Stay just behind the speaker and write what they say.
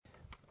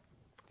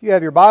If you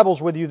have your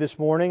Bibles with you this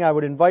morning, I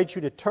would invite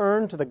you to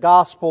turn to the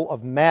Gospel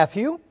of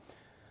Matthew,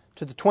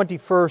 to the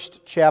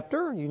 21st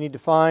chapter. You need to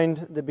find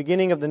the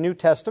beginning of the New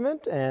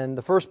Testament, and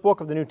the first book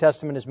of the New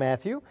Testament is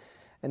Matthew.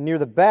 And near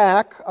the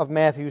back of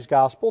Matthew's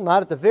Gospel,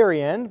 not at the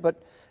very end,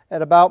 but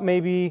at about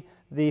maybe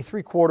the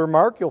three-quarter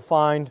mark, you'll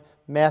find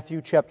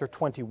Matthew chapter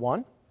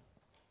 21.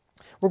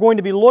 We're going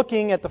to be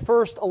looking at the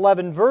first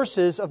 11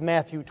 verses of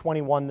Matthew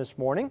 21 this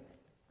morning.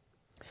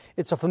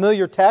 It's a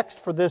familiar text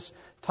for this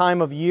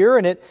time of year,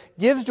 and it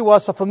gives to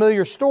us a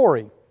familiar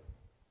story.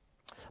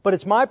 But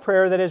it's my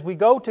prayer that as we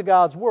go to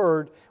God's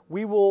Word,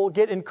 we will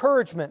get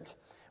encouragement.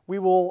 We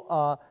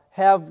will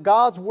have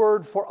God's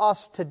Word for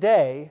us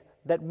today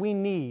that we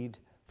need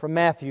from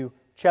Matthew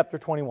chapter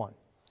 21.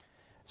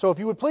 So if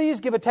you would please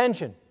give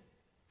attention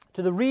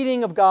to the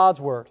reading of God's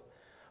Word.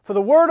 For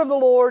the Word of the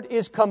Lord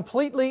is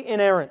completely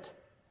inerrant.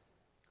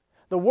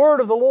 The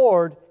Word of the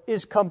Lord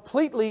is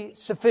completely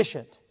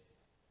sufficient.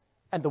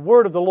 And the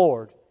Word of the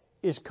Lord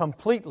is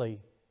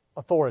completely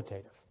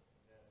authoritative.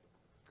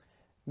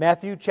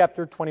 Matthew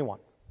chapter 21.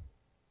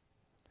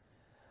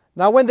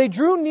 Now when they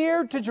drew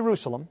near to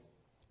Jerusalem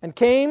and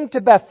came to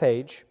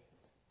Bethphage,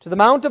 to the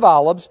Mount of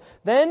Olives,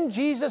 then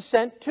Jesus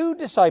sent 2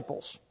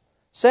 disciples,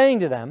 saying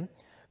to them,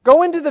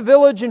 "Go into the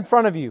village in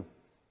front of you,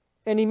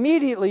 and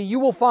immediately you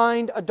will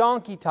find a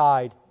donkey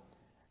tied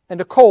and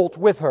a colt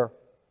with her.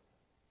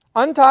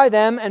 Untie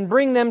them and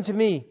bring them to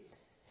me.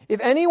 If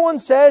anyone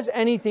says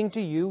anything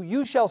to you,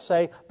 you shall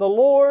say, 'The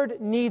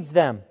Lord needs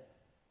them,'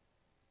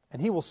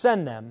 and He will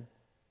send them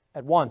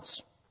at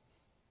once."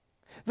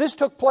 This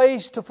took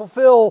place to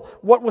fulfill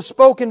what was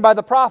spoken by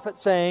the prophet,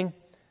 saying,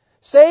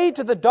 "Say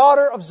to the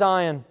daughter of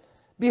Zion,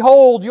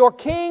 Behold, your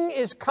king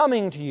is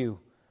coming to you,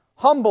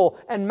 humble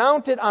and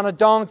mounted on a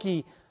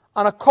donkey,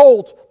 on a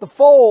colt, the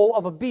foal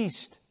of a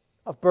beast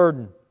of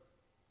burden."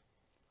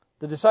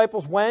 The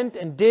disciples went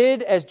and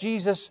did as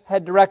Jesus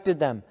had directed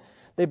them.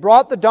 They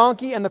brought the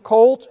donkey and the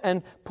colt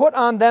and put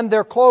on them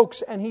their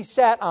cloaks, and He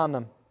sat on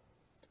them.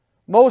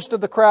 Most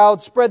of the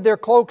crowd spread their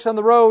cloaks on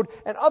the road,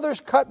 and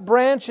others cut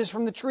branches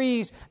from the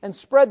trees and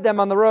spread them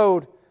on the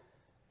road.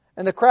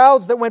 And the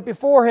crowds that went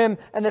before Him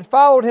and that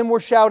followed Him were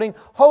shouting,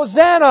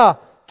 "Hosanna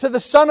to the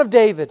Son of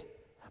David!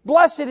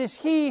 Blessed is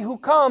He who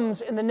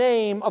comes in the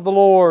name of the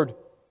Lord!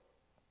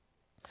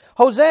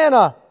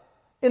 Hosanna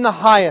in the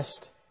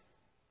highest!"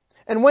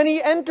 And when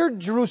He entered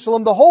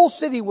Jerusalem, the whole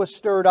city was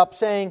stirred up,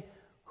 saying,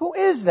 "Who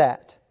is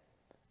that?"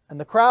 And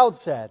the crowd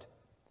said,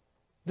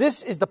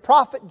 "This is the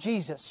prophet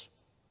Jesus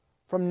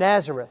from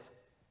Nazareth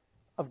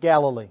of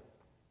Galilee."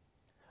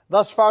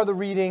 Thus far the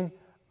reading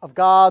of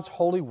God's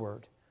holy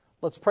word.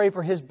 Let's pray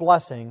for His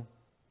blessing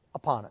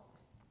upon it.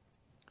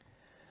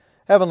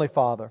 Heavenly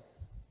Father,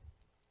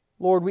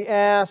 Lord, we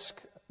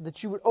ask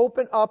that You would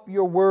open up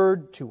Your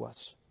word to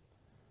us.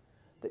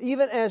 That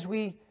even as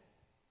we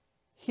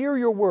hear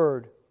Your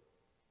word,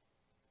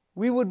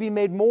 we would be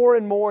made more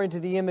and more into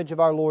the image of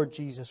our Lord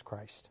Jesus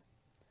Christ.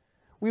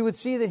 We would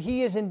see that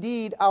He is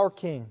indeed our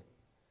King.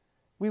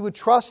 We would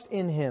trust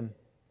in Him.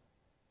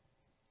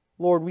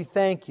 Lord, we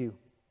thank You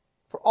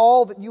for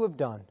all that You have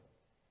done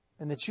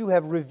and that You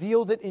have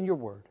revealed it in Your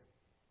word.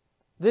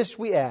 This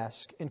we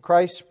ask in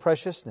Christ's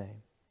precious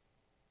name.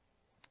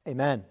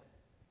 Amen.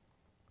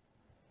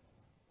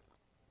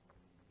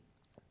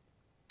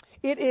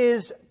 It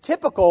is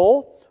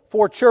typical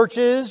for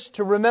churches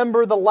to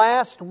remember the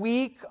last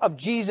week of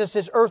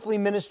Jesus' earthly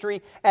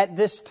ministry at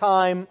this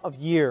time of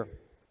year.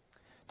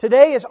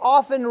 Today is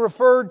often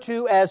referred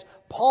to as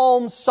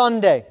Palm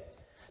Sunday,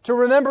 to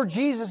remember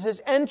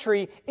Jesus'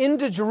 entry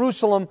into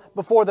Jerusalem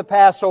before the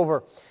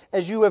Passover.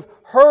 As you have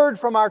heard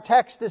from our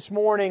text this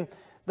morning,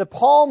 the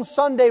Palm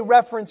Sunday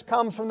reference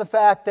comes from the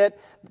fact that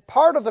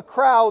part of the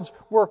crowds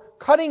were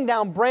cutting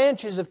down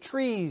branches of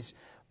trees,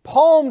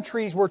 palm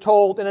trees, we're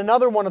told in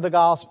another one of the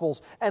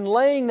Gospels, and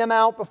laying them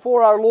out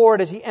before our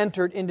Lord as He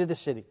entered into the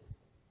city.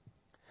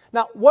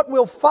 Now, what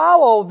will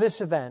follow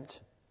this event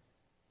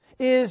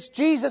is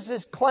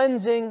Jesus'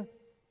 cleansing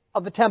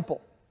of the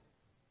temple,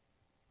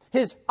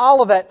 His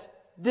Olivet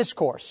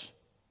Discourse,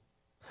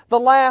 the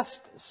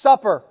Last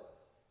Supper,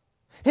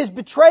 His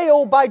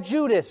betrayal by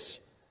Judas,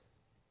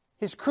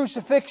 His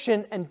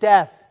crucifixion and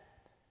death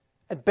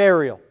and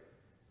burial.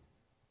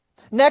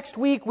 Next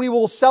week, we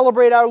will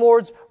celebrate our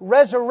Lord's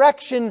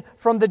resurrection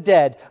from the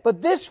dead.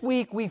 But this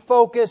week, we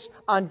focus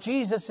on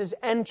Jesus'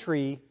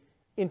 entry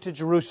into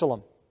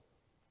Jerusalem.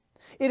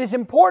 It is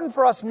important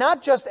for us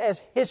not just as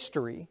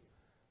history,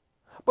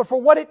 but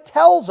for what it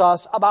tells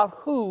us about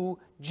who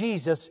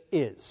Jesus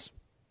is.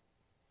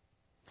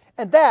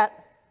 And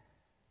that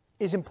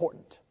is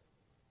important.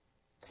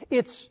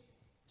 It's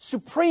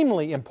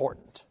supremely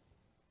important.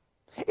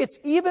 It's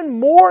even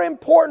more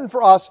important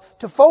for us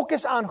to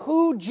focus on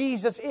who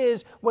Jesus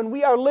is when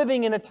we are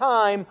living in a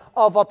time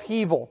of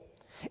upheaval.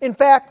 In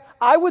fact,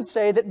 I would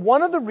say that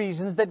one of the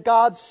reasons that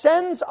God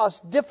sends us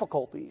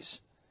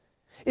difficulties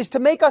is to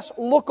make us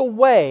look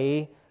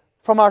away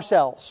from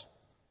ourselves,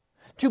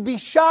 to be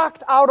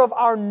shocked out of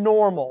our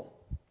normal,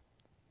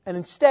 and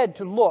instead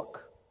to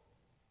look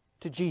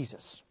to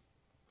Jesus.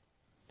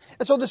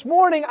 And so this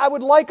morning, I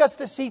would like us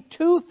to see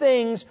two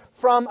things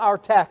from our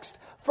text.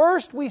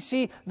 First, we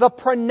see the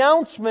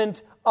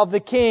pronouncement of the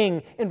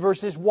King in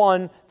verses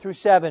 1 through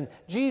 7.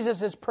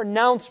 Jesus'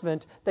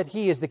 pronouncement that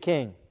He is the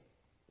King.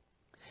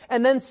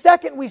 And then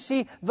second, we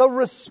see the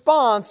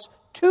response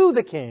to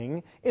the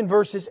King in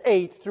verses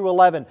 8 through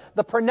 11.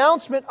 The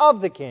pronouncement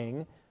of the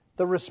King,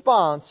 the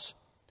response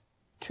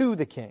to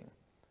the King.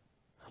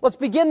 Let's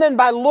begin then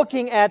by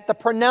looking at the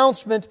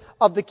pronouncement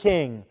of the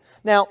King.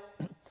 Now,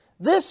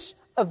 this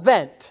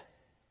event,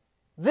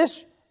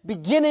 this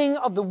beginning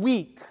of the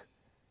week,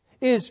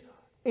 is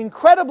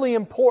incredibly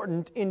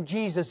important in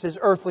Jesus'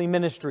 earthly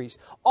ministries.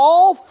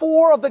 All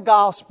four of the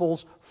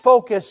Gospels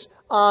focus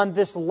on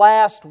this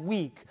last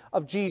week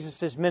of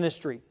Jesus'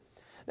 ministry.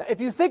 Now, if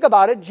you think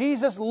about it,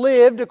 Jesus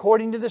lived,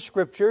 according to the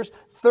Scriptures,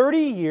 30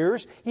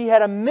 years. He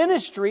had a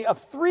ministry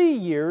of 3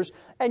 years,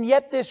 and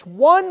yet this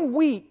 1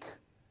 week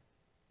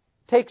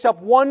takes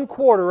up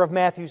 1/4 of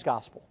Matthew's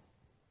Gospel,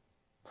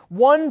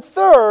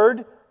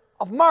 1/3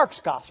 of Mark's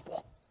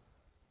Gospel,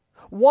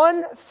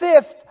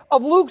 1/5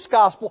 of Luke's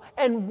Gospel,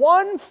 and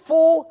 1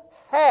 full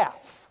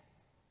half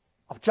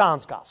of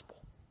John's Gospel.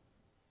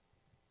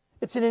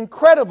 It's an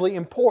incredibly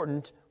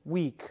important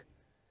week.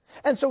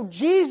 And so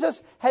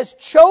Jesus has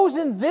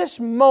chosen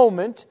this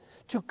moment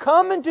to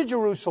come into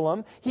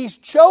Jerusalem. He's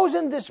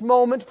chosen this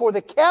moment for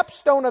the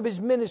capstone of His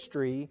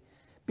ministry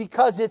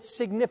because it's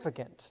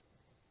significant.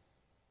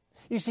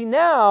 You see,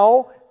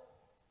 now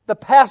the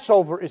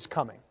Passover is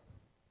coming.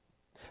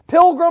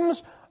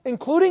 Pilgrims,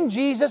 including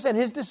Jesus and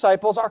His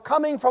disciples, are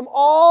coming from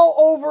all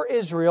over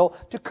Israel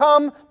to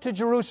come to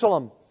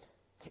Jerusalem.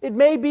 It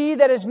may be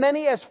that as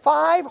many as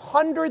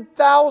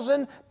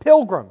 500,000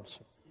 pilgrims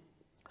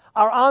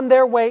are on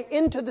their way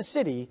into the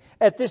city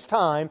at this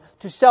time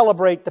to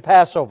celebrate the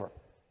Passover.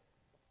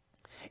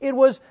 It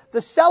was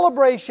the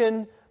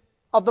celebration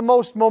of the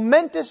most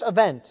momentous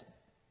event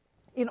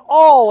in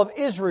all of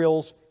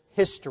Israel's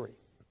history.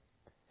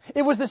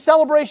 It was the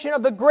celebration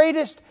of the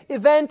greatest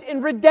event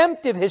in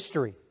redemptive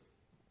history.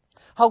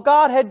 How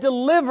God had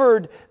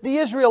delivered the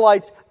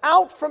Israelites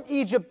out from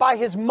Egypt by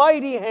His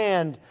mighty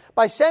hand,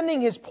 by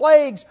sending His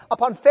plagues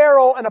upon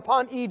Pharaoh and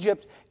upon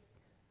Egypt,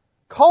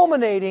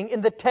 culminating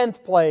in the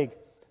 10th plague,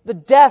 the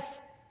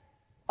death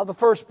of the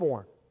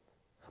firstborn.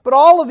 But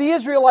all of the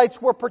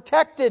Israelites were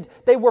protected.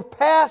 They were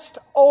passed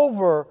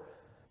over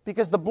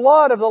because the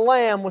blood of the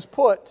Lamb was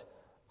put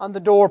on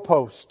the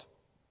doorpost.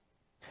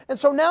 And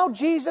so now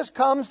Jesus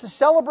comes to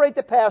celebrate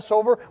the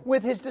Passover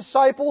with His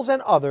disciples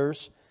and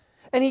others.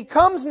 And He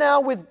comes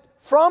now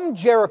from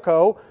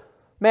Jericho,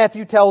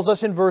 Matthew tells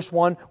us in verse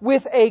 1,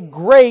 with a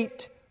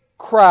great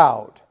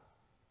crowd.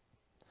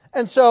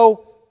 And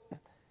so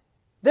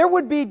there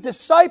would be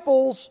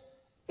disciples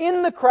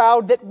in the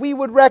crowd that we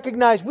would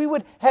recognize. We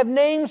would have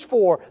names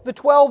for the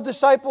 12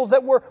 disciples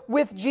that were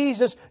with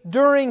Jesus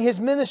during His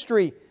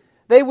ministry.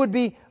 They would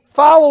be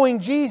following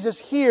Jesus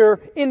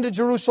here into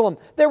Jerusalem.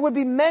 There would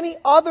be many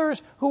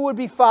others who would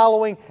be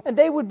following, and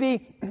they would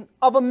be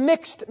of a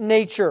mixed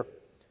nature.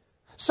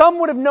 Some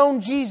would have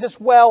known Jesus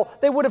well.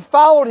 They would have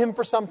followed Him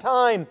for some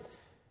time.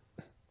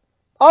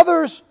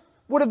 Others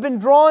would have been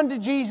drawn to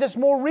Jesus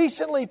more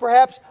recently,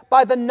 perhaps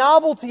by the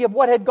novelty of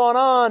what had gone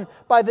on,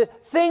 by the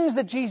things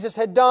that Jesus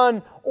had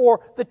done, or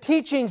the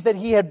teachings that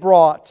He had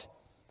brought.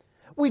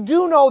 We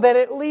do know that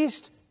at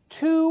least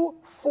 2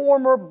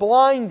 former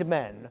blind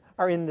men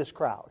are in this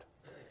crowd.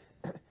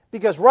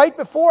 Because right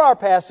before our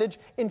passage,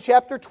 in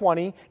chapter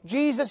 20,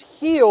 Jesus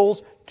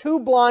heals 2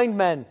 blind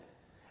men.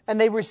 And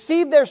they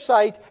receive their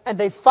sight, and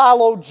they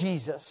follow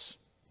Jesus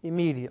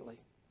immediately.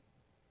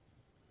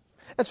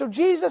 And so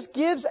Jesus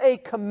gives a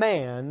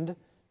command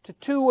to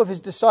 2 of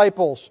His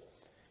disciples.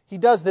 He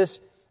does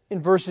this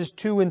in verses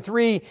 2 and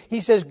 3.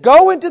 He says,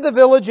 "Go into the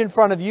village in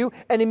front of you,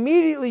 and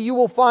immediately you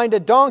will find a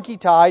donkey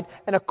tied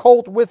and a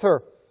colt with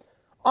her.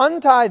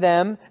 Untie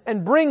them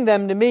and bring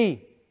them to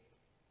me."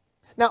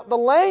 Now, the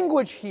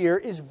language here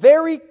is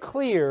very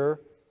clear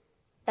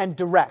and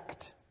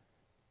direct.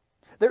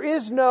 There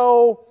is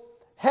no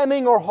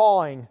hemming or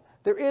hawing.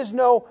 There is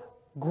no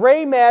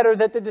gray matter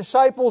that the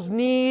disciples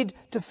need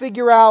to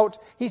figure out.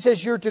 He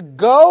says, you're to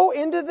go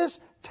into this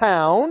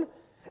town,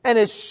 and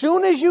as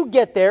soon as you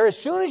get there, as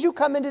soon as you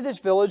come into this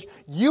village,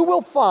 you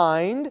will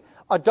find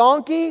a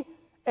donkey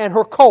and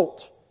her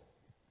colt.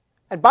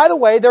 And by the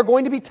way, they're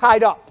going to be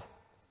tied up.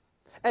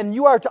 And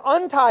you are to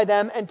untie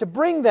them and to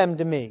bring them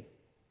to me.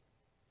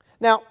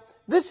 Now,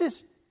 this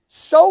is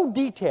so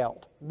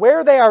detailed,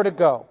 where they are to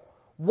go,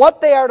 what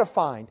they are to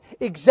find,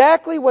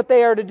 exactly what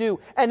they are to do.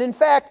 And in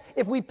fact,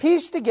 if we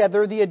piece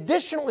together the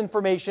additional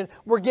information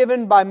we're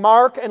given by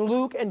Mark and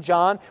Luke and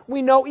John,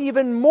 we know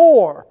even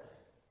more.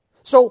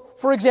 So,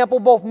 for example,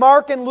 both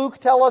Mark and Luke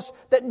tell us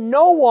that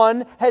no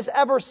one has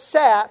ever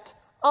sat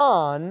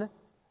on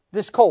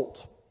this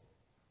colt.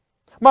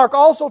 Mark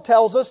also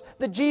tells us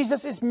that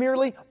Jesus is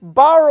merely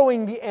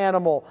borrowing the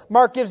animal.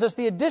 Mark gives us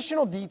the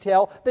additional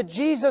detail that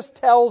Jesus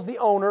tells the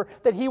owner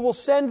that He will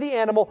send the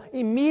animal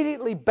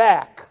immediately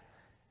back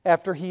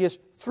after He is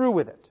through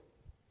with it.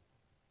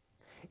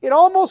 It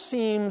almost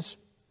seems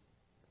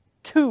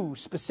too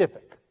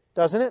specific,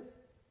 doesn't it?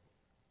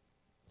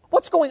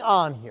 What's going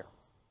on here?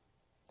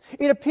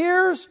 It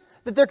appears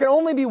that there can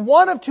only be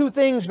one of two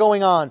things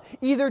going on.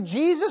 Either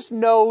Jesus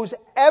knows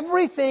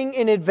everything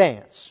in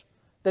advance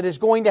that is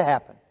going to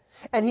happen,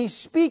 and He's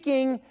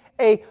speaking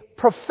a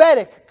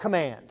prophetic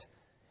command.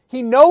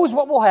 He knows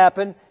what will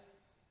happen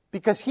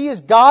because He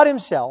is God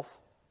Himself,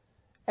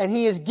 and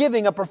He is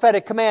giving a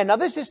prophetic command. Now,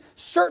 this is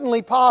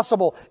certainly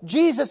possible.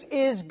 Jesus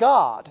is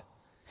God.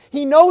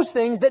 He knows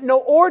things that no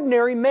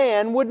ordinary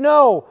man would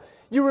know.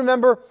 You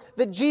remember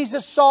that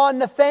Jesus saw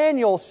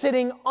Nathanael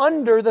sitting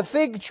under the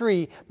fig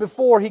tree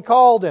before He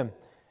called him.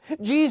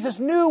 Jesus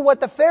knew what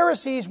the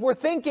Pharisees were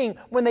thinking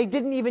when they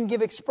didn't even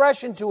give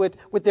expression to it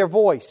with their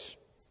voice.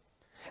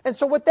 And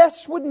so what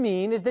this would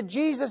mean is that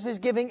Jesus is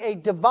giving a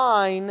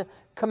divine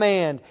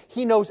command.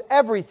 He knows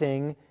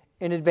everything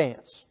in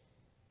advance.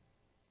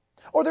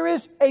 Or there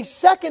is a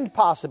second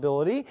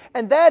possibility,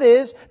 and that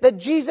is that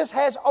Jesus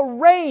has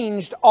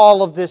arranged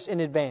all of this in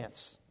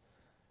advance.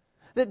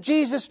 That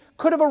Jesus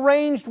could have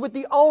arranged with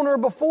the owner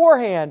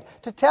beforehand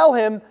to tell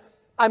him,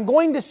 I'm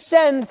going to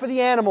send for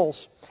the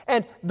animals.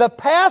 And the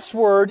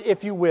password,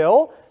 if you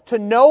will, to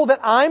know that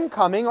I'm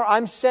coming or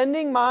I'm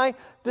sending my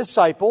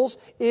disciples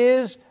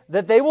is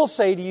that they will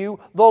say to you,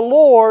 the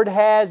Lord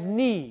has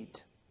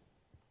need.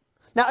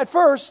 Now, at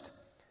first,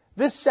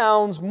 this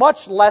sounds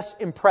much less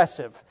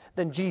impressive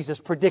than Jesus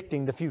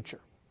predicting the future.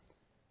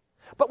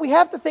 But we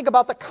have to think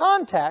about the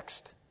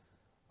context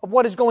of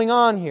what is going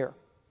on here.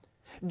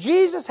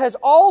 Jesus has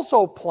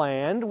also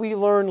planned, we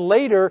learn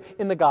later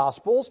in the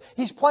Gospels,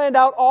 He's planned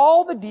out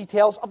all the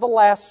details of the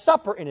Last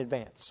Supper in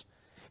advance.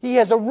 He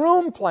has a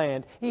room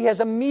planned. He has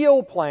a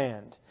meal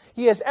planned.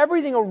 He has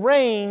everything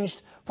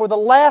arranged for the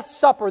Last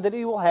Supper that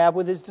He will have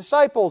with His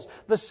disciples.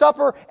 The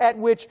supper at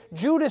which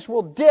Judas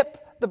will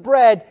dip the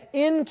bread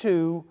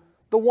into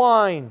the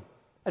wine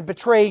and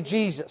betray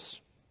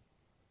Jesus.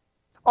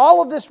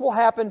 All of this will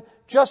happen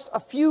just a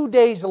few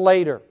days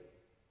later.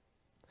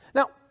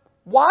 Now,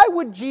 why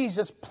would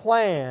Jesus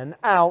plan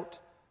out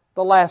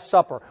the Last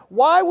Supper?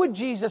 Why would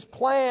Jesus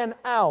plan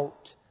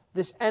out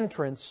this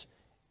entrance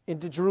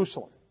into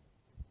Jerusalem?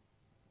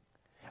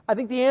 I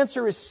think the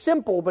answer is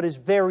simple but is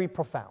very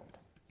profound.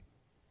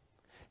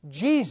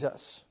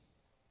 Jesus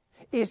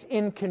is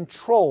in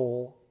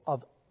control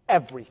of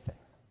everything.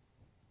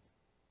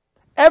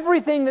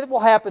 Everything that will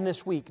happen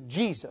this week,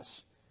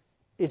 Jesus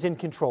is in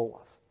control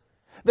of.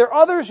 There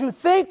are others who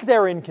think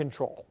they're in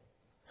control.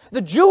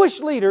 The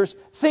Jewish leaders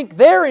think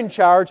they're in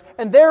charge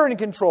and they're in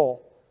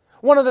control.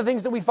 One of the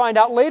things that we find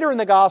out later in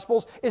the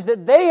Gospels is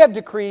that they have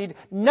decreed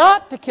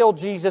not to kill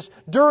Jesus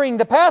during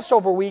the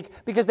Passover week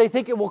because they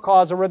think it will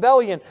cause a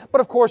rebellion.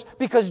 But of course,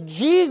 because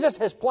Jesus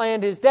has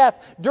planned His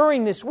death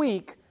during this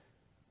week,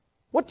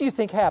 what do you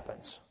think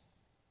happens?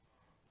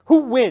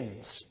 Who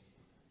wins,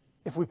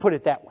 if we put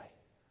it that way?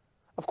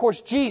 Of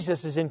course,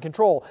 Jesus is in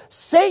control.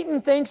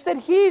 Satan thinks that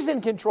he's in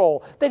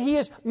control, that he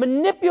is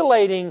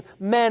manipulating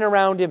men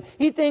around him.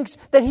 He thinks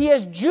that he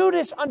has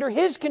Judas under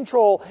his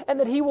control and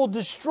that he will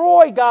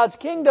destroy God's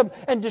kingdom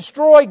and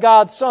destroy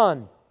God's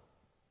Son.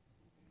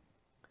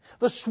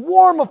 The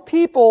swarm of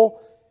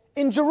people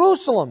in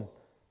Jerusalem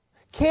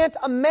can't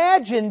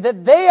imagine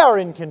that they are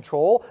in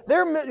control.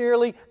 They're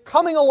merely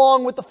coming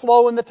along with the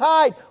flow and the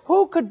tide.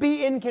 Who could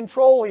be in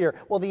control here?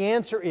 Well, the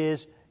answer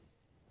is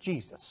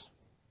Jesus.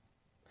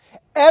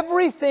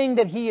 Everything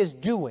that He is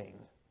doing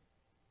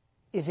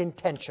is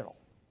intentional.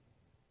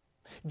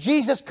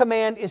 Jesus'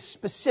 command is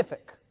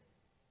specific.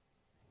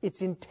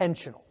 It's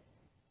intentional.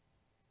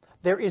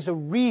 There is a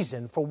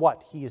reason for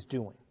what He is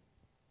doing.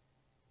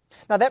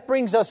 Now that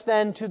brings us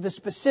then to the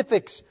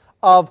specifics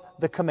of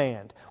the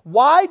command.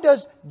 Why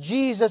does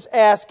Jesus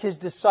ask His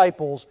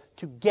disciples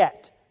to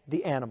get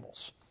the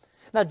animals?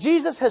 Now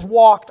Jesus has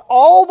walked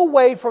all the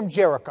way from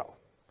Jericho.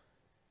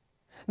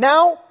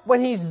 Now,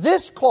 when He's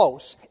this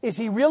close, is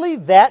He really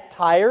that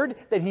tired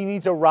that He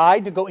needs a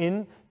ride to go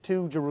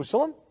into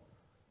Jerusalem?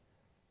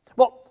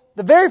 Well,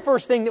 the very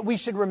first thing that we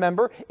should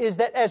remember is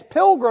that as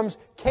pilgrims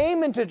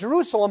came into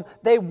Jerusalem,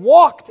 they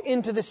walked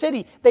into the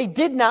city. They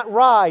did not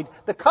ride.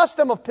 The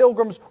custom of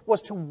pilgrims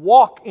was to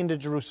walk into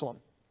Jerusalem.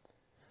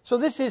 So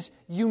this is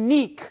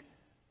unique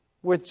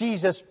with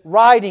Jesus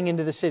riding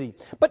into the city.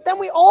 But then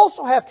we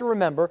also have to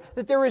remember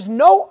that there is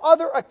no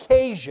other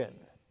occasion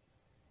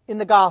in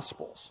the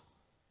Gospels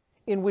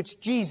in which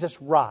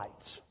Jesus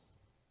rides.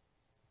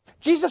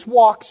 Jesus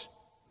walks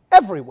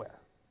everywhere.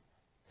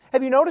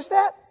 Have you noticed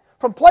that?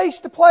 From place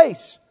to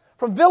place,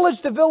 from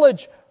village to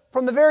village,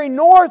 from the very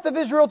north of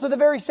Israel to the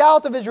very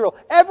south of Israel.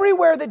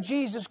 Everywhere that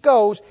Jesus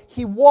goes,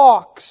 He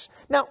walks.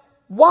 Now,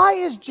 why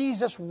is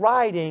Jesus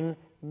riding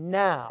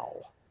now?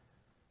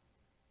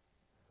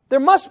 There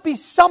must be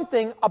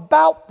something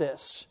about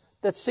this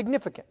that's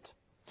significant.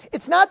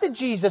 It's not that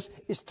Jesus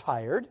is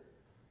tired.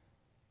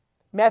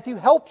 Matthew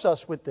helps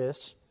us with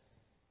this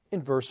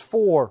in verse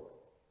 4.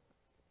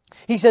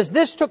 He says,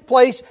 this took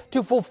place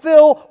to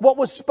fulfill what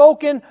was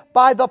spoken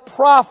by the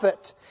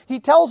prophet. He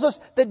tells us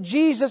that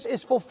Jesus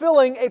is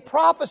fulfilling a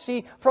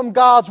prophecy from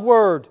God's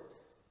Word.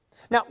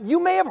 Now, you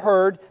may have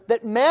heard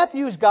that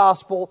Matthew's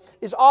gospel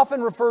is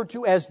often referred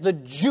to as the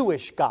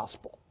Jewish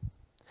gospel.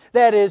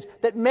 That is,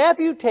 that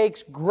Matthew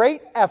takes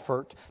great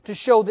effort to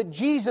show that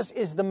Jesus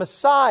is the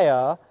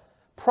Messiah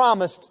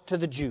promised to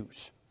the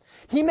Jews.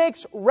 He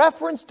makes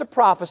reference to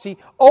prophecy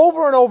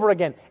over and over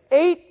again.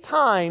 8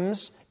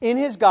 times in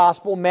his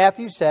gospel,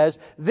 Matthew says,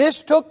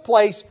 this took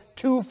place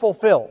to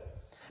fulfill.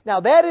 Now,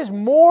 that is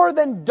more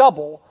than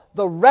double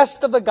the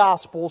rest of the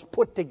gospels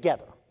put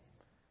together.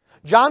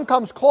 John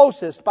comes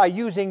closest by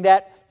using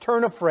that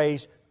turn of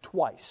phrase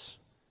twice.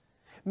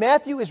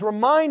 Matthew is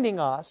reminding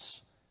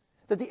us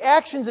that the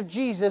actions of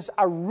Jesus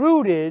are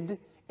rooted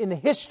in the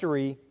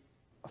history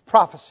of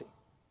prophecy.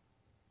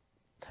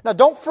 Now,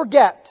 don't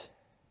forget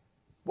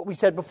what we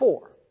said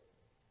before,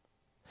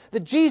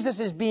 that Jesus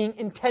is being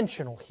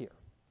intentional here,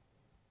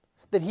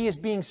 that He is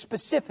being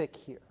specific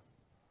here,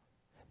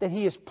 that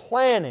He is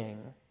planning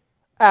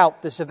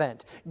out this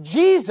event.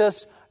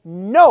 Jesus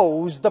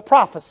knows the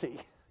prophecy.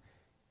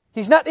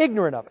 He's not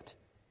ignorant of it.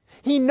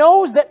 He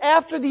knows that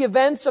after the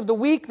events of the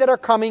week that are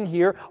coming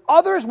here,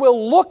 others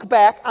will look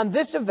back on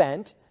this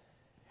event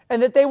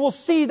and that they will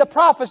see the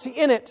prophecy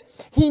in it.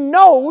 He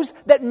knows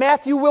that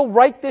Matthew will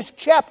write this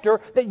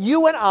chapter that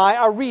you and I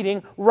are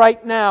reading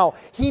right now.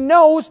 He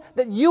knows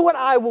that you and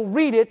I will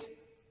read it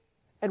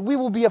and we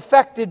will be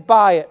affected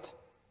by it.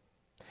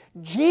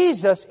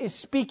 Jesus is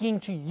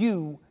speaking to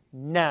you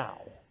now.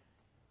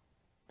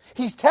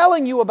 He's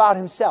telling you about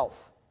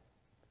Himself.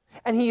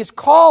 And He is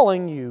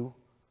calling you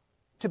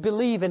to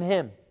believe in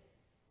Him.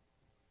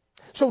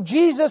 So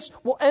Jesus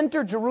will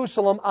enter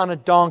Jerusalem on a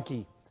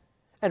donkey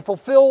and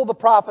fulfill the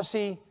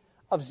prophecy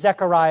of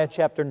Zechariah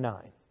chapter 9.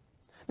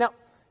 Now,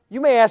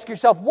 you may ask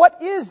yourself,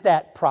 what is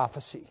that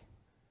prophecy?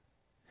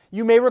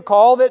 You may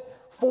recall that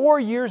 4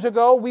 years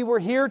ago we were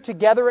here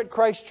together at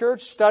Christ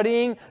Church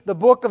studying the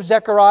book of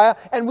Zechariah,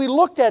 and we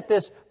looked at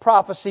this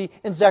prophecy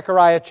in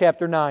Zechariah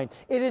chapter 9.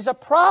 It is a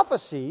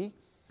prophecy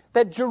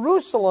that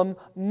Jerusalem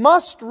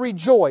must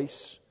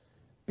rejoice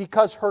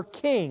because her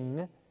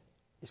king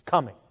is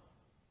coming.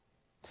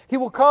 He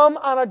will come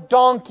on a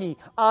donkey,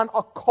 on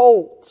a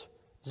colt,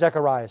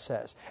 Zechariah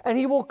says. And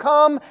He will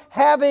come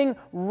having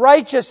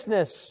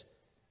righteousness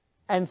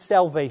and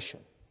salvation.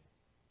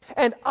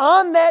 And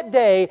on that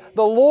day,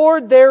 the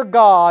Lord their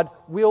God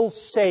will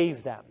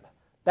save them.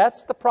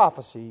 That's the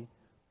prophecy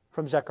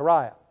from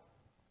Zechariah.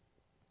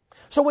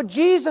 So what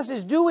Jesus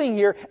is doing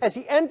here as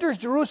He enters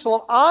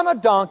Jerusalem on a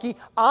donkey,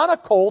 on a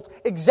colt,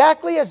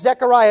 exactly as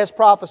Zechariah has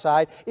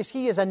prophesied, is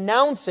He is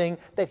announcing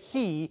that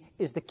He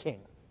is the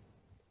King.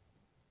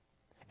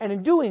 And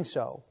in doing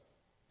so,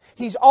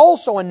 He's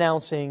also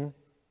announcing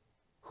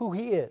who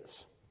He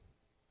is.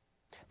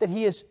 That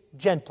He is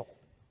gentle,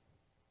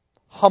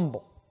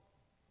 humble.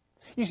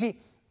 You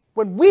see,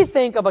 when we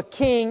think of a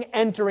king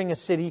entering a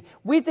city,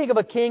 we think of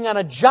a king on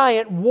a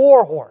giant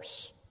war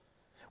horse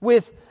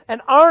with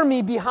an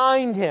army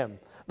behind him,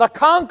 the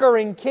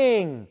conquering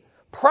king,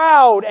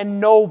 proud and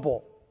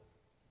noble.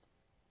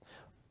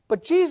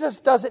 But Jesus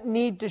doesn't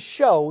need to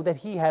show that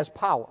He has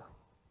power.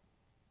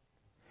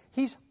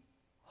 He's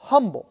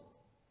humble.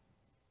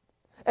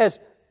 As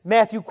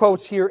Matthew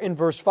quotes here in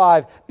verse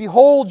 5,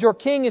 "Behold, your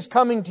king is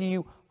coming to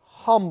you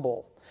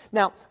humble."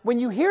 Now, when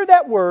you hear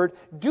that word,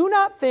 do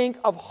not think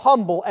of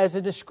humble as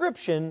a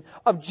description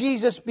of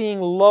Jesus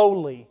being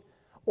lowly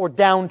or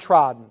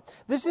downtrodden.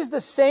 This is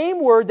the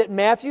same word that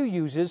Matthew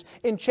uses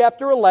in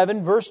chapter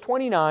 11, verse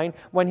 29,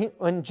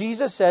 when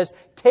Jesus says,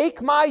 "Take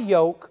my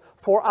yoke,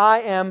 for I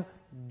am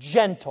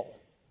gentle."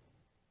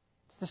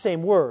 It's the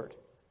same word.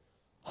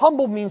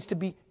 Humble means to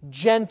be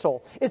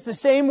gentle. It's the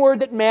same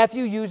word that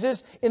Matthew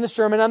uses in the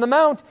Sermon on the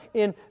Mount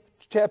in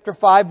chapter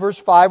 5, verse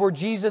 5, where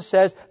Jesus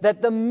says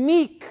that the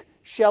meek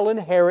shall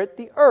inherit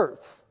the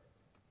earth.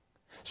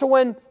 So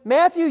when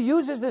Matthew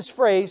uses this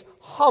phrase,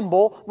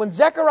 humble, when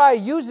Zechariah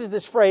uses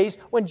this phrase,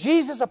 when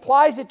Jesus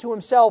applies it to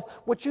Himself,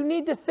 what you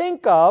need to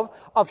think of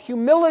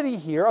humility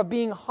here, of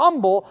being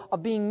humble,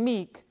 of being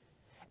meek,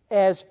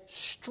 as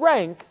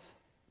strength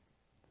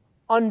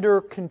under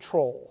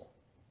control.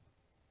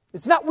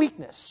 It's not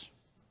weakness.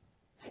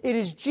 It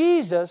is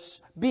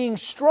Jesus being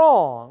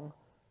strong,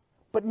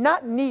 but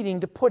not needing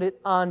to put it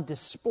on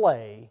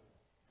display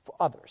for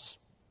others.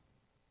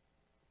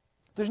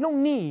 There's no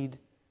need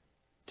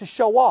to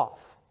show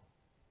off.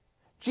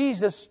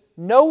 Jesus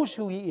knows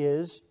who He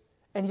is,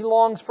 and He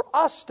longs for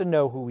us to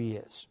know who He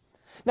is.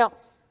 Now,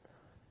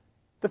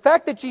 the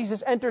fact that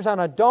Jesus enters on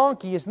a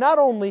donkey is not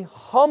only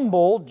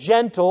humble,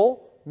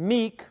 gentle,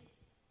 meek,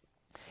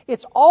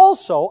 it's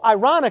also,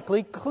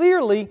 ironically,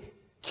 clearly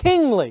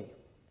kingly.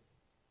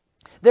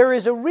 There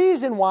is a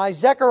reason why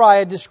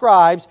Zechariah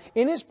describes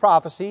in his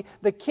prophecy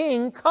the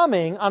king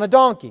coming on a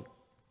donkey.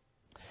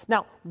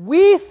 Now,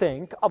 we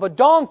think of a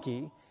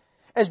donkey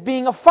as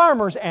being a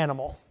farmer's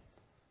animal,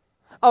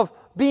 of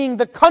being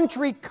the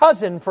country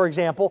cousin, for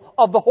example,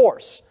 of the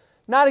horse.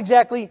 Not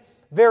exactly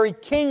very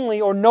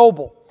kingly or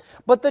noble.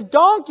 But the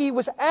donkey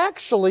was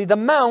actually the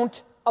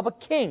mount of a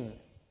king.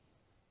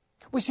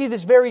 We see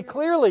this very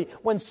clearly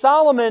when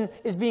Solomon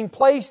is being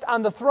placed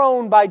on the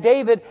throne by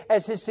David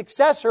as his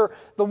successor.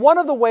 One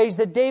of the ways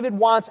that David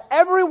wants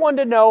everyone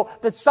to know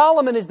that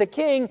Solomon is the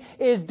king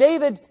is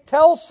David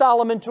tells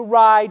Solomon to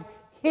ride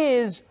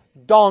his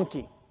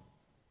donkey.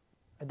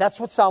 And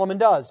that's what Solomon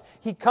does.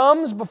 He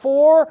comes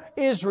before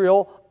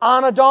Israel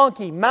on a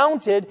donkey,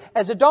 mounted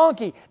as a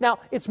donkey. Now,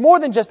 it's more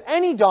than just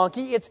any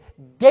donkey, it's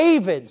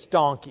David's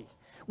donkey,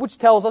 which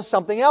tells us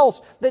something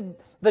else, that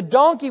the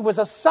donkey was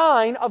a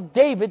sign of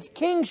David's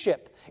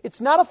kingship. It's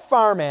not a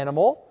farm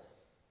animal.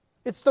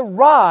 It's the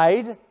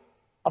ride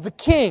of a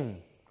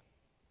king.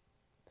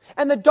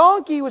 And the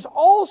donkey was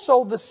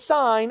also the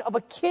sign of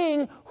a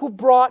king who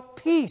brought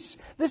peace.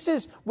 This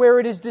is where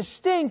it is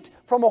distinct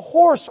from a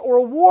horse or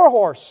a war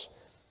horse.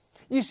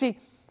 You see,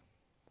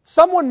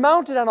 someone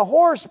mounted on a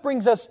horse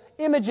brings us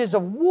images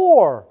of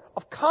war,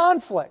 of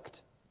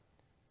conflict.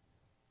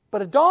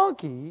 But a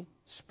donkey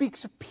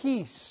speaks of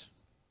peace,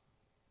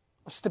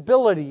 of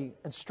stability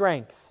and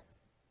strength.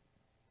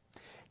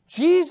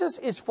 Jesus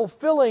is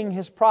fulfilling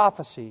His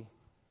prophecy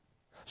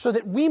so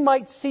that we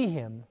might see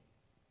Him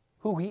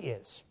who He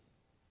is.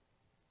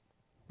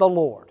 The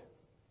Lord.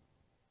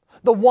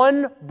 The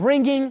one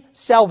bringing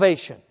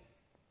salvation.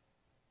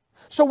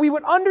 So we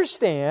would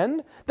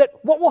understand that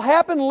what will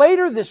happen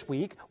later this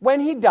week,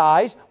 when He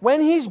dies,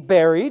 when He's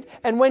buried,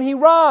 and when He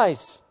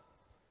rises.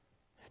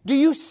 Do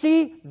you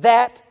see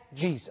that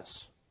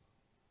Jesus?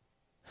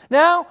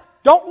 Now,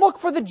 don't look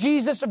for the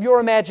Jesus of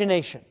your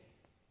imagination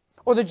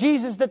or the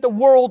Jesus that the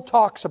world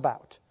talks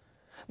about.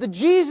 The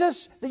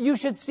Jesus that you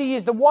should see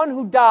is the one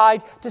who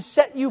died to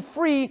set you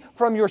free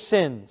from your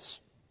sins.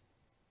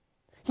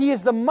 He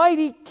is the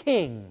mighty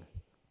King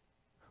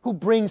who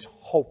brings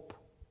hope.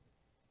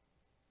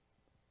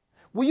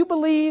 Will you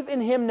believe in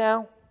Him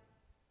now?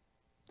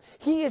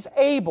 He is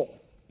able,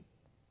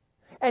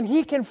 and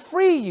He can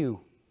free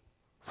you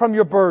from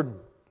your burden.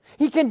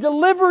 He can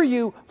deliver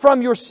you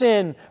from your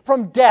sin,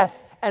 from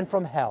death, and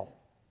from hell.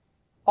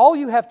 All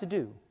you have to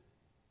do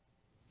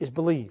is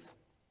believe.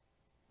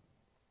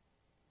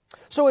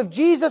 So if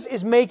Jesus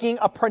is making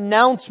a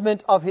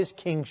pronouncement of His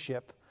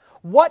kingship,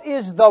 what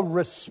is the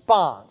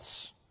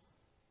response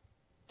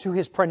to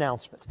His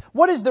pronouncement?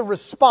 What is the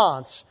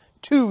response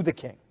to the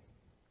King?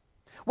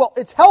 Well,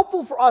 it's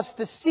helpful for us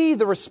to see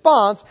the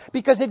response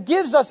because it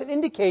gives us an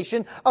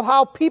indication of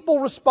how people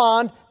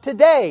respond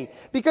today.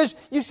 Because,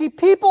 you see,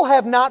 people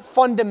have not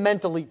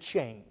fundamentally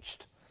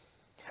changed.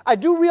 I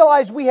do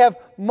realize we have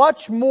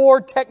much more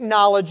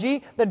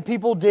technology than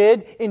people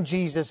did in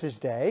Jesus'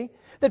 day.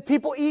 That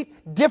people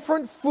eat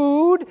different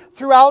food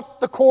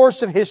throughout the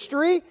course of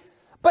history.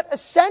 But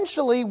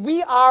essentially,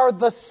 we are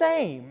the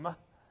same.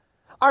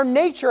 Our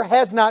nature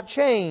has not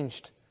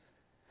changed.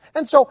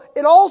 And so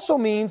it also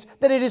means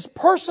that it is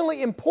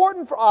personally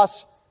important for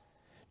us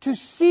to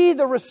see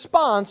the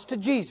response to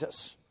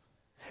Jesus.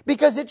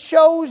 Because it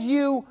shows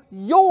you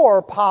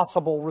your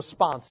possible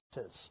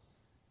responses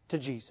to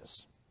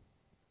Jesus.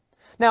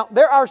 Now,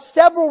 there are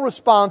several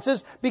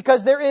responses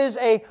because there is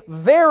a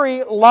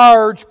very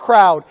large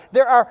crowd.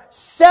 There are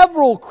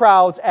several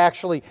crowds,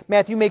 actually.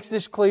 Matthew makes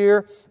this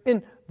clear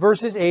in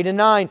verses 8 and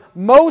 9.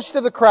 Most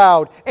of the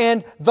crowd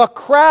and the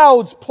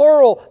crowds,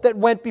 plural, that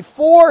went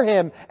before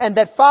Him and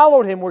that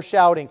followed Him were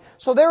shouting.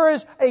 So there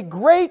is a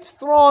great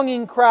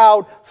thronging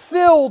crowd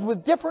filled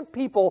with different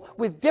people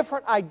with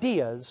different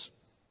ideas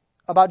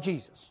about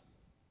Jesus.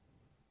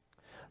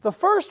 The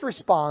first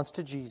response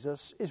to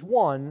Jesus is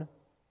one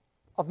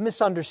of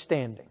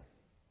misunderstanding.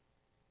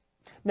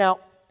 Now,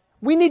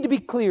 we need to be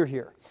clear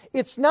here.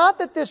 It's not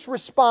that this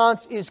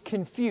response is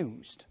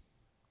confused.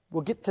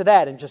 We'll get to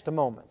that in just a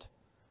moment.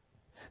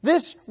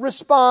 This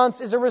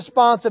response is a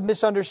response of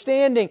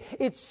misunderstanding.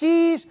 It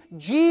sees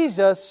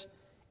Jesus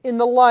in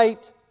the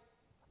light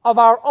of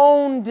our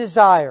own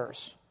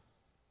desires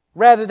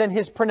rather than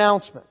His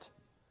pronouncement.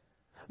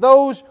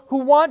 Those who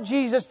want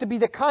Jesus to be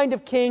the kind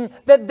of king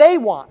that they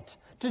want,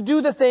 to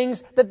do the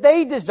things that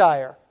they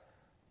desire.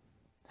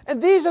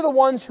 And these are the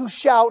ones who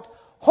shout,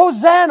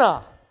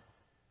 Hosanna!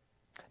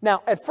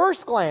 Now, at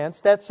first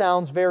glance, that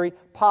sounds very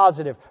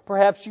positive.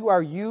 Perhaps you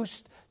are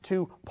used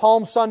to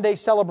Palm Sunday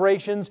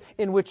celebrations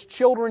in which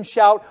children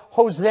shout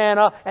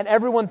Hosanna and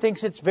everyone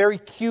thinks it's very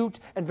cute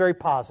and very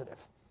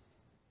positive.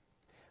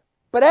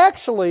 But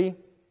actually,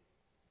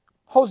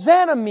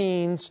 Hosanna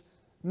means,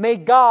 may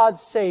God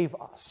save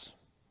us.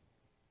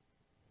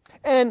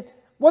 And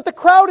what the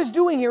crowd is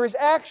doing here is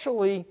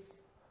actually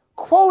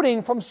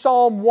quoting from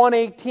Psalm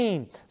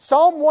 118.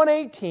 Psalm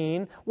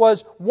 118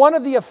 was one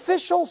of the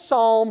official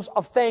psalms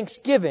of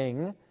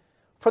thanksgiving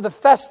for the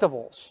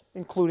festivals,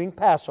 including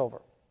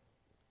Passover.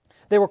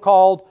 They were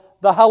called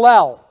the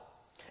Hallel.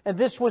 And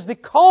this was the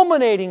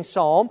culminating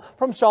psalm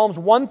from Psalms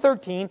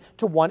 113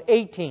 to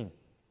 118.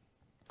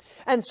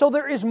 And so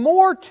there is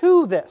more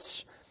to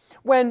this.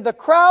 When the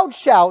crowd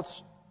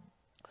shouts,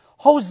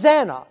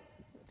 Hosanna,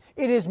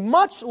 it is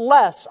much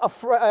less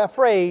a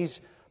phrase,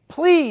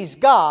 please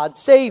God,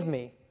 save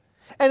me.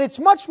 And it's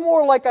much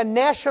more like a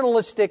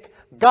nationalistic,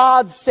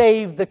 God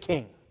save the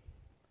King.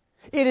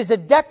 It is a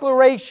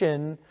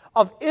declaration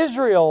of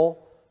Israel's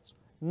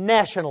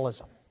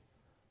nationalism,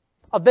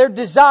 of their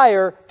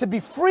desire to be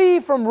free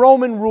from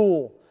Roman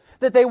rule.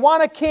 That they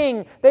want a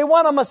king, they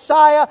want a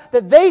Messiah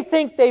that they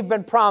think they've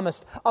been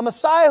promised. A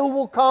Messiah who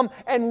will come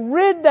and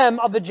rid them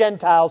of the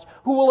Gentiles,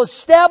 who will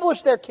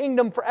establish their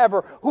kingdom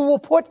forever, who will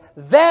put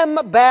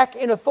them back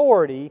in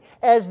authority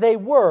as they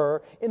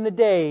were in the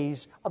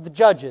days of the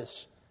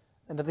judges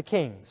and of the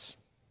kings.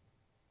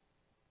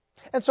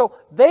 And so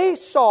they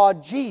saw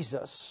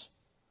Jesus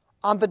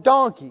on the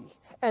donkey,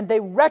 and they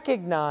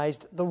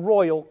recognized the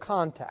royal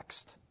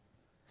context.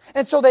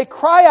 And so they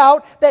cry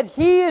out that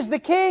He is the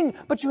King.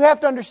 But you have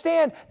to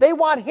understand, they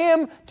want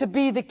Him to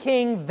be the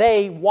King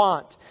they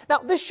want. Now,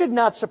 this should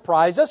not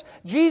surprise us.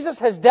 Jesus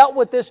has dealt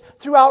with this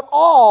throughout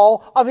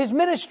all of His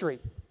ministry.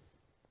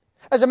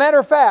 As a matter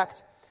of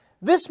fact,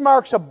 this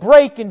marks a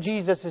break in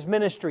Jesus'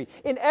 ministry.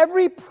 In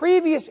every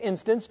previous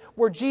instance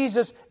where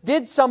Jesus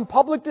did some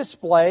public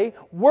display,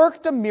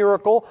 worked a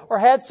miracle, or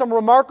had some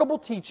remarkable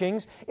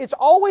teachings, it's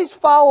always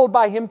followed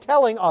by Him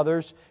telling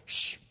others,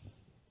 shh,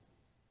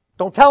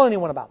 don't tell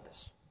anyone about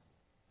this.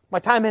 My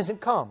time hasn't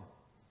come.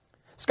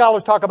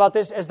 Scholars talk about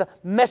this as the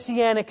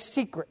messianic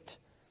secret.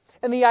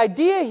 And the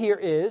idea here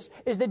is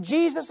that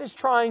Jesus is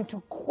trying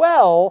to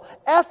quell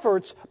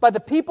efforts by the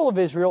people of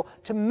Israel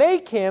to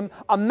make Him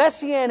a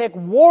messianic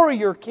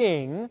warrior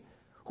king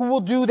who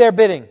will do their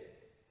bidding.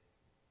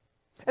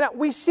 And now,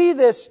 we see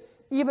this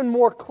even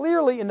more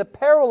clearly in the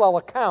parallel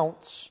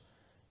accounts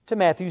to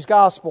Matthew's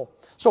Gospel.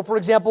 So, for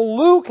example,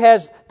 Luke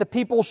has the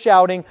people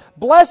shouting,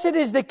 "Blessed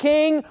is the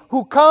King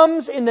who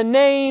comes in the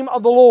name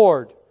of the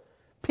Lord.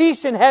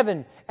 Peace in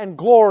heaven and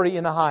glory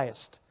in the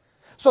highest."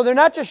 So they're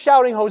not just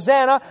shouting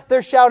Hosanna,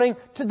 they're shouting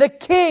to the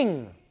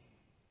King.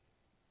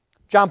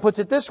 John puts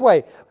it this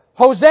way,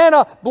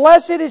 "Hosanna,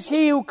 blessed is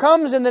he who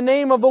comes in the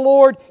name of the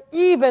Lord,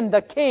 even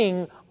the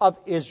King of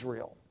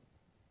Israel."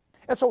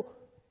 And so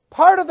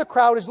part of the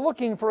crowd is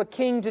looking for a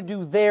king to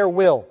do their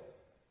will,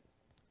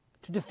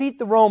 to defeat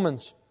the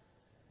Romans,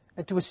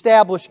 and to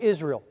establish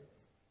Israel.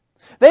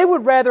 They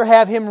would rather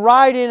have Him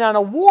ride in on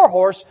a war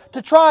horse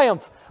to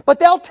triumph, but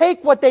they'll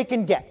take what they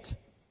can get.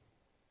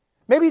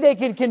 Maybe they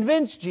can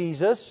convince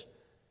Jesus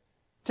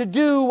to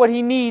do what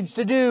He needs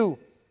to do.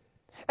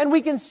 And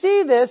we can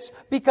see this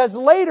because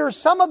later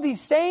some of these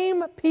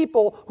same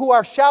people who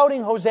are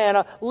shouting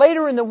Hosanna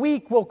later in the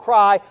week will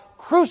cry,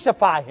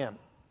 "Crucify Him."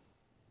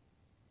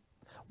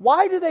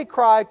 Why do they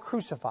cry,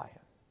 "Crucify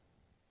Him"?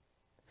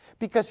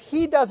 Because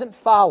He doesn't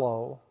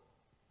follow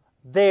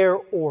their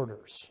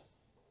orders.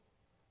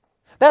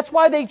 That's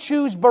why they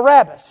choose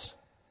Barabbas.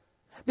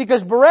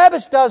 Because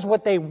Barabbas does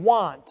what they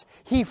want.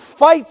 He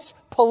fights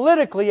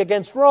politically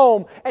against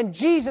Rome, and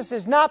Jesus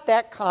is not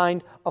that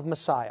kind of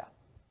Messiah.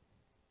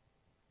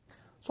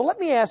 So let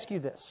me ask you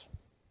this.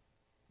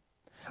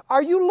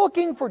 Are you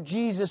looking for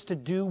Jesus to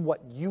do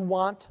what you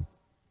want?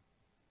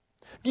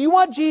 Do you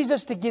want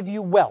Jesus to give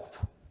you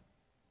wealth,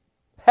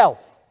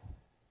 health,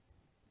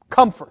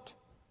 comfort?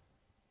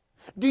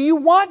 Do you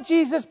want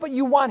Jesus, but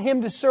you want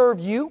Him to serve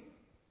you?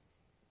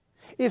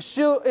 If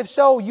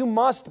so, you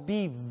must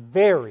be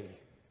very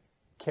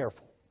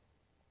careful.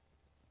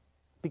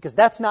 Because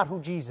that's not who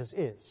Jesus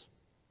is.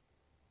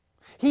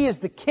 He is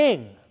the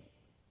King,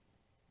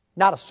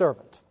 not a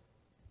servant.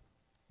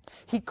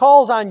 He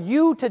calls on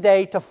you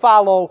today to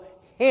follow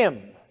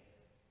Him.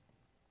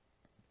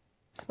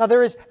 Now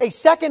there is a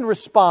second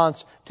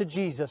response to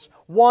Jesus,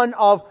 one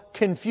of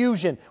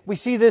confusion. We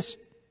see this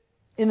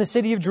in the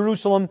city of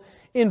Jerusalem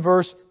in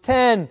verse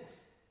 10.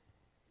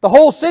 The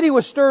whole city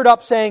was stirred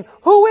up, saying,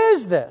 "Who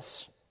is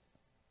this?"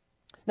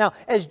 Now,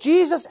 as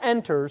Jesus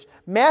enters,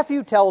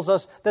 Matthew tells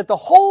us that the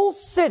whole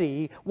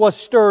city was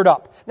stirred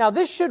up. Now,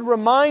 this should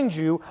remind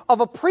you of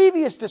a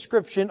previous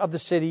description of the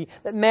city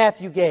that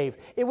Matthew gave.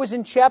 It was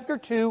in chapter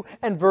 2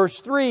 and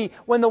verse 3,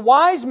 when the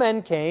wise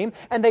men came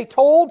and they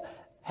told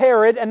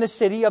Herod and the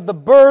city of the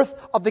birth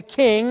of the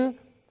king.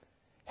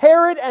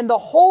 Herod and the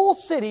whole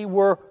city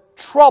were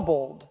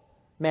troubled,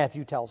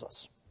 Matthew tells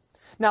us.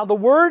 Now, the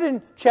word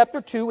in chapter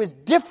 2 is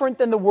different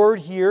than the word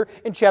here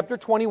in chapter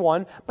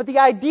 21, but the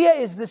idea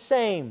is the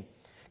same.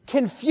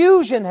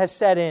 Confusion has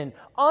set in,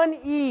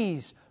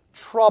 unease,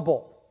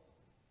 trouble.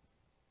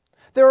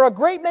 There are a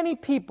great many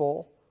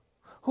people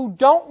who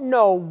don't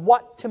know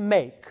what to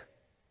make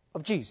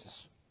of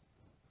Jesus.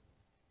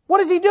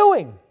 What is He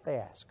doing? They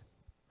ask.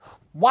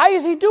 Why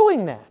is He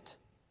doing that?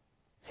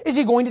 Is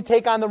He going to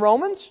take on the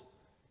Romans?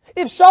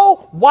 If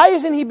so, why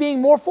isn't He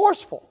being more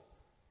forceful?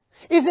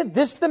 Isn't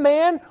this the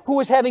man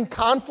who is having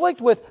conflict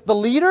with the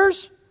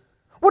leaders?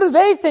 What do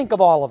they think of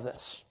all of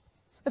this?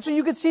 And so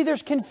you can see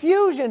there's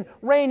confusion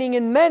reigning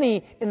in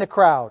many in the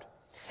crowd.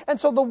 And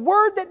so the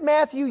word that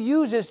Matthew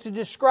uses to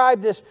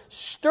describe this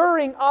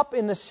stirring up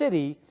in the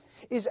city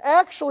is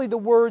actually the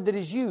word that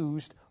is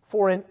used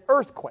for an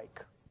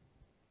earthquake.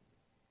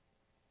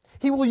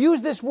 He will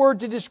use this word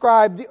to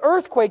describe the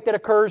earthquake that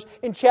occurs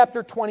in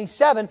chapter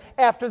 27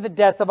 after the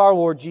death of our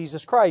Lord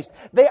Jesus Christ.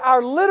 They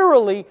are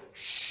literally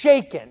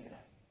shaken.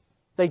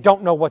 They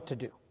don't know what to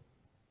do.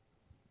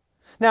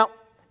 Now,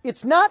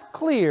 it's not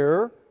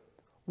clear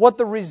what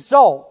the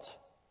result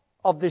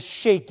of this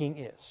shaking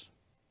is.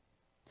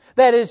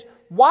 That is,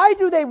 why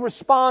do they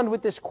respond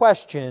with this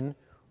question,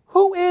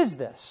 who is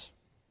this?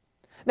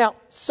 Now,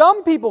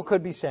 some people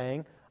could be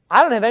saying,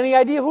 I don't have any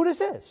idea who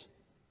this is.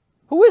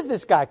 Who is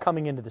this guy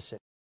coming into the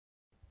city?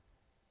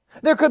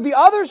 There could be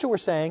others who are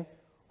saying,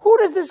 who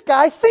does this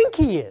guy think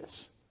he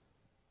is?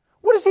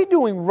 What is he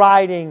doing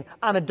riding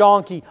on a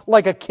donkey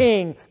like a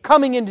king,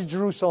 coming into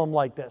Jerusalem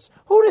like this?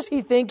 Who does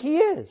he think he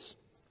is?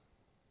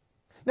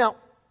 Now,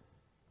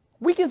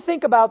 we can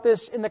think about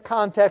this in the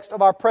context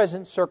of our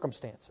present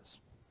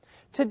circumstances.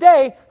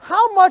 Today,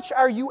 how much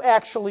are you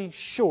actually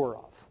sure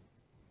of?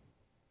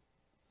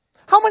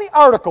 How many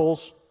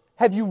articles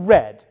have you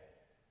read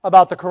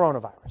about the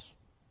coronavirus?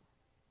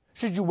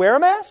 Should you wear a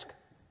mask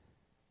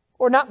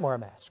or not wear a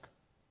mask?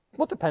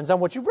 Well, it depends on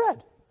what you've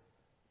read.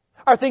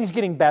 Are things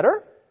getting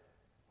better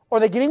or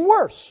are they getting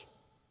worse?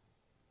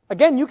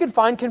 Again, you can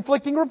find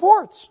conflicting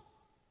reports.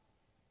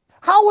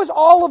 How was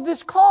all of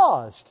this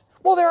caused?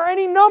 Well, there are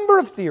any number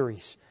of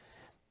theories.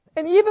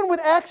 And even with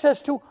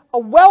access to a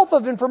wealth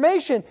of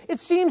information, it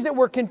seems that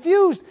we're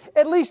confused.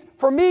 At least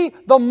for me,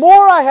 the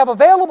more I have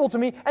available to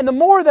me and the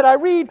more that I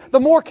read, the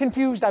more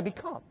confused I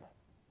become.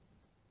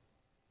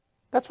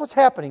 That's what's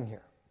happening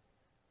here.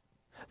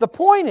 The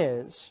point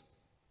is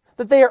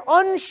that they are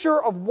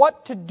unsure of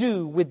what to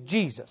do with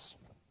Jesus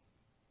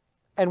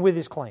and with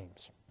His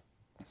claims.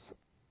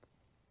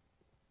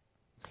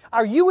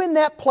 Are you in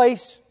that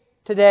place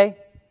today?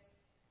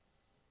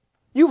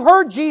 You've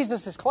heard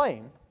Jesus'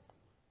 claim.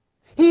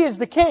 He is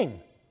the King.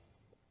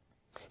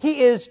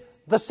 He is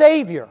the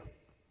Savior.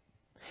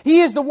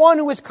 He is the one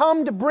who has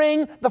come to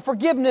bring the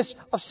forgiveness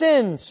of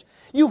sins.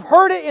 You've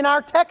heard it in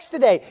our text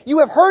today. You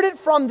have heard it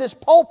from this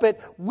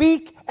pulpit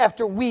week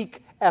after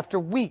week after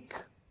week.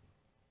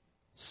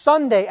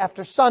 Sunday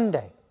after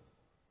Sunday.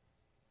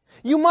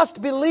 You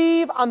must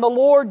believe on the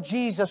Lord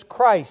Jesus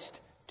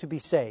Christ to be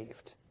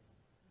saved.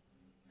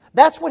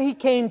 That's what He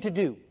came to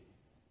do.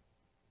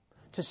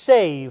 To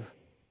save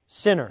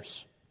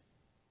sinners.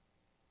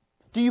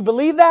 Do you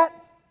believe that?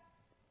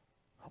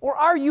 Or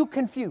are you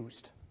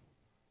confused?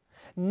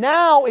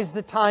 Now is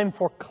the time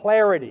for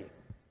clarity.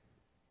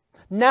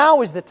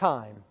 Now is the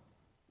time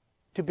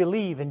to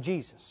believe in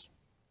Jesus.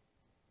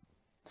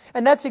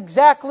 And that's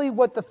exactly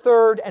what the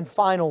third and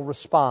final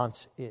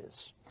response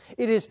is.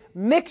 It is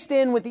mixed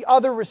in with the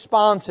other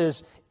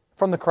responses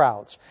from the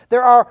crowds.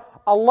 There are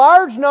a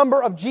large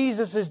number of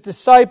Jesus'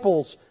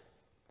 disciples,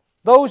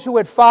 those who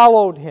had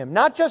followed Him.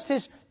 Not just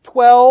His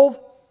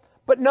 12,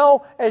 but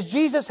no, as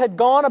Jesus had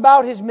gone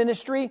about His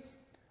ministry,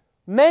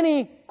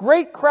 many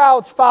great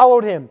crowds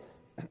followed Him.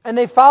 And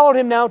they followed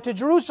Him now to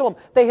Jerusalem.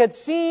 They had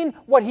seen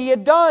what He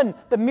had done,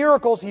 the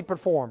miracles He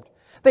performed.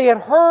 They had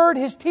heard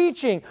His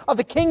teaching of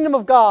the kingdom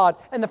of God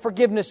and the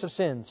forgiveness of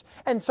sins.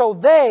 And so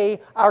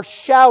they are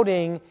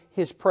shouting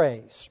His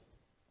praise.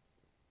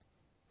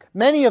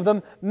 Many of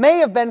them may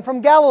have been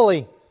from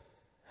Galilee.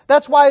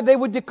 That's why they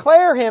would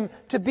declare Him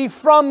to be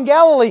from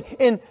Galilee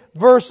in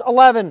verse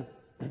 11.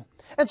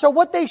 And so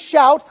what they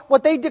shout,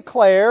 what they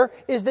declare,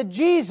 is that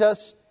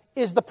Jesus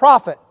is the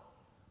prophet.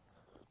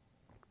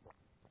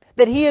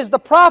 That He is the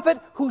prophet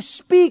who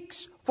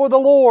speaks for the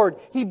Lord.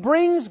 He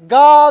brings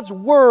God's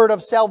word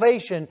of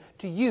salvation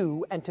to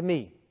you and to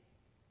me.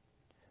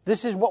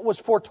 This is what was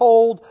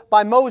foretold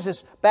by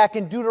Moses back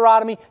in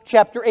Deuteronomy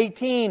chapter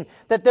 18,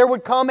 that there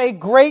would come a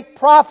great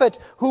prophet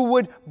who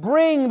would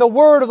bring the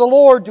word of the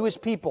Lord to His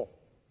people.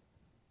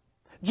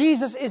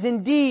 Jesus is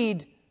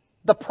indeed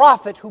the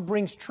prophet who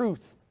brings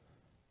truth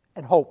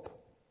and hope.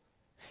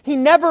 He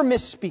never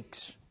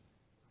misspeaks.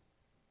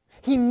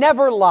 He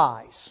never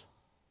lies.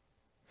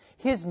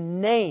 His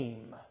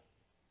name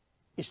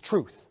is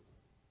truth.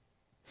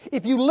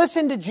 If you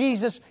listen to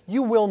Jesus,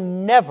 you will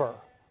never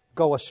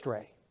go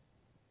astray.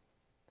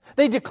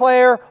 They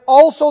declare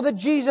also that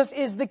Jesus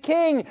is the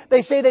King.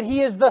 They say that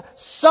He is the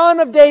Son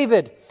of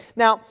David.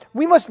 Now,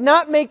 we must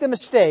not make the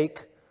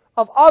mistake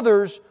of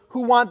others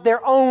who want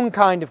their own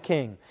kind of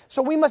king.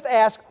 So we must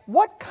ask,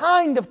 what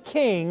kind of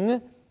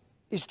king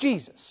is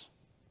Jesus?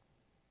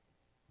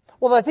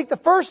 Well, I think the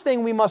first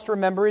thing we must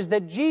remember is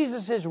that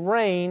Jesus'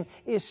 reign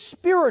is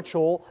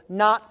spiritual,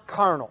 not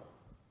carnal.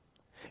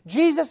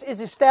 Jesus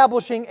is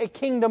establishing a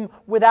kingdom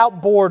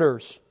without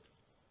borders.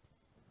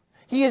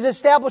 He is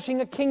establishing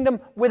a kingdom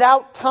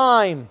without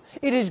time.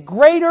 It is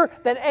greater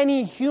than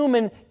any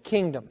human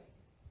kingdom.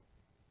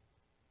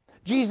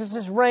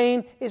 Jesus'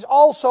 reign is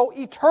also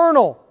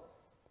eternal.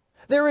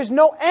 There is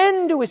no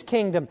end to His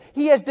kingdom.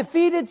 He has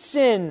defeated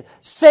sin,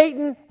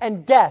 Satan,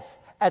 and death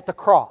at the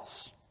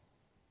cross.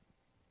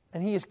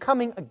 And He is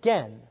coming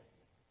again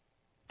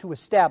to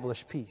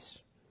establish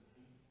peace.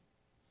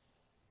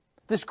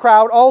 This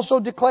crowd also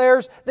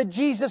declares that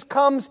Jesus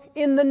comes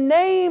in the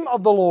name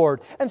of the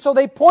Lord. And so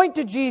they point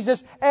to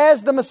Jesus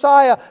as the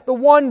Messiah, the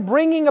one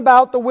bringing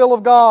about the will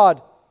of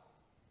God.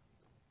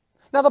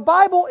 Now the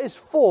Bible is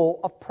full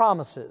of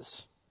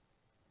promises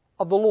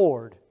of the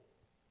Lord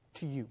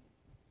to you.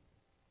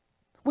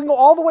 We can go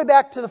all the way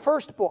back to the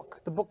first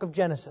book, the book of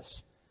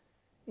Genesis,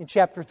 in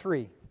chapter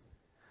 3.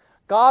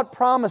 God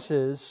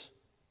promises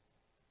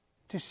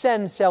to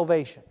send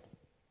salvation,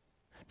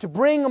 to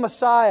bring a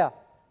Messiah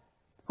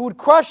who would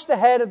crush the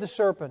head of the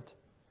serpent,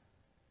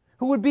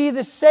 who would be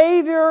the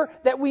Savior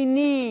that we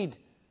need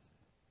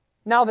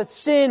now that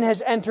sin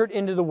has entered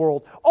into the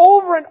world.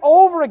 Over and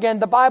over again,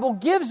 the Bible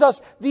gives us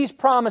these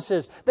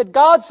promises that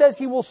God says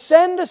He will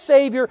send a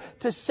Savior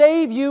to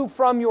save you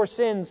from your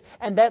sins,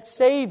 and that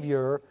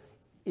Savior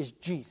is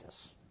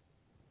Jesus.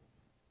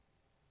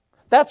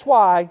 That's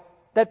why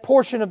that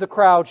portion of the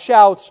crowd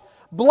shouts,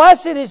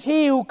 "Blessed is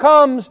He who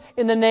comes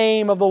in the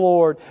name of the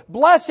Lord.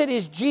 Blessed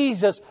is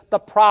Jesus, the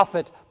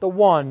prophet, the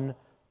one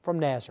from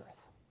Nazareth."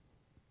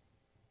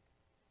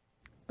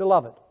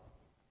 Beloved,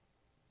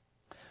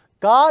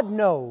 God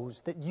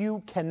knows that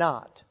you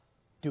cannot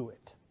do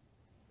it.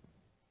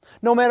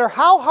 No matter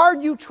how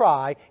hard you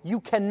try, you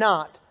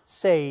cannot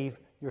save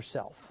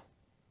yourself.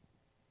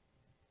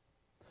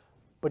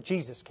 But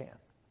Jesus can.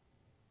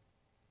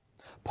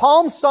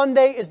 Palm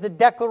Sunday is the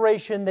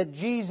declaration that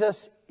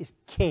Jesus is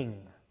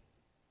King,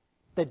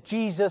 that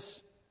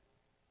Jesus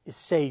is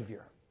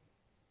Savior.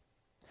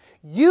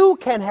 You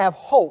can have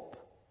hope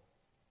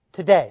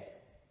today.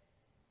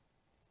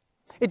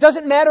 It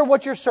doesn't matter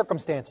what your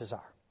circumstances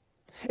are.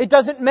 It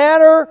doesn't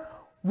matter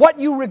what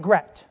you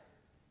regret.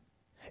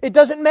 It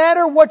doesn't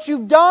matter what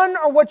you've done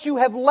or what you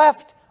have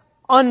left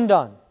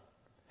undone.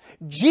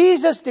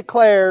 Jesus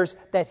declares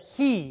that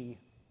He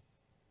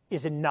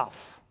is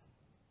enough.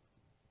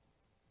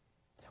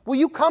 Will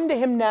you come to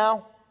Him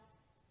now?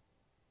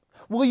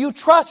 Will you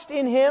trust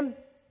in Him?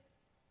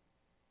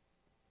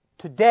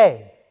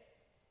 Today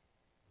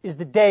is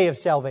the day of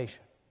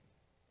salvation.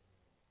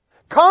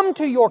 Come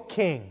to your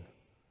King,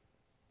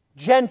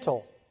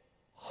 gentle,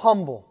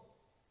 humble,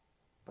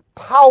 but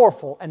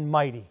powerful and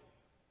mighty,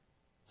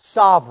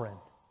 sovereign,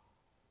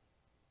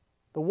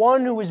 the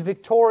one who is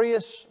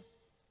victorious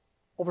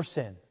over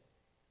sin,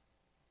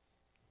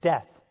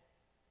 death,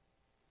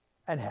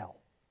 and hell.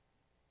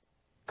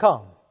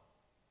 Come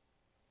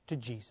to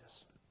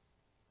Jesus.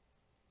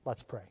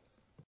 Let's pray.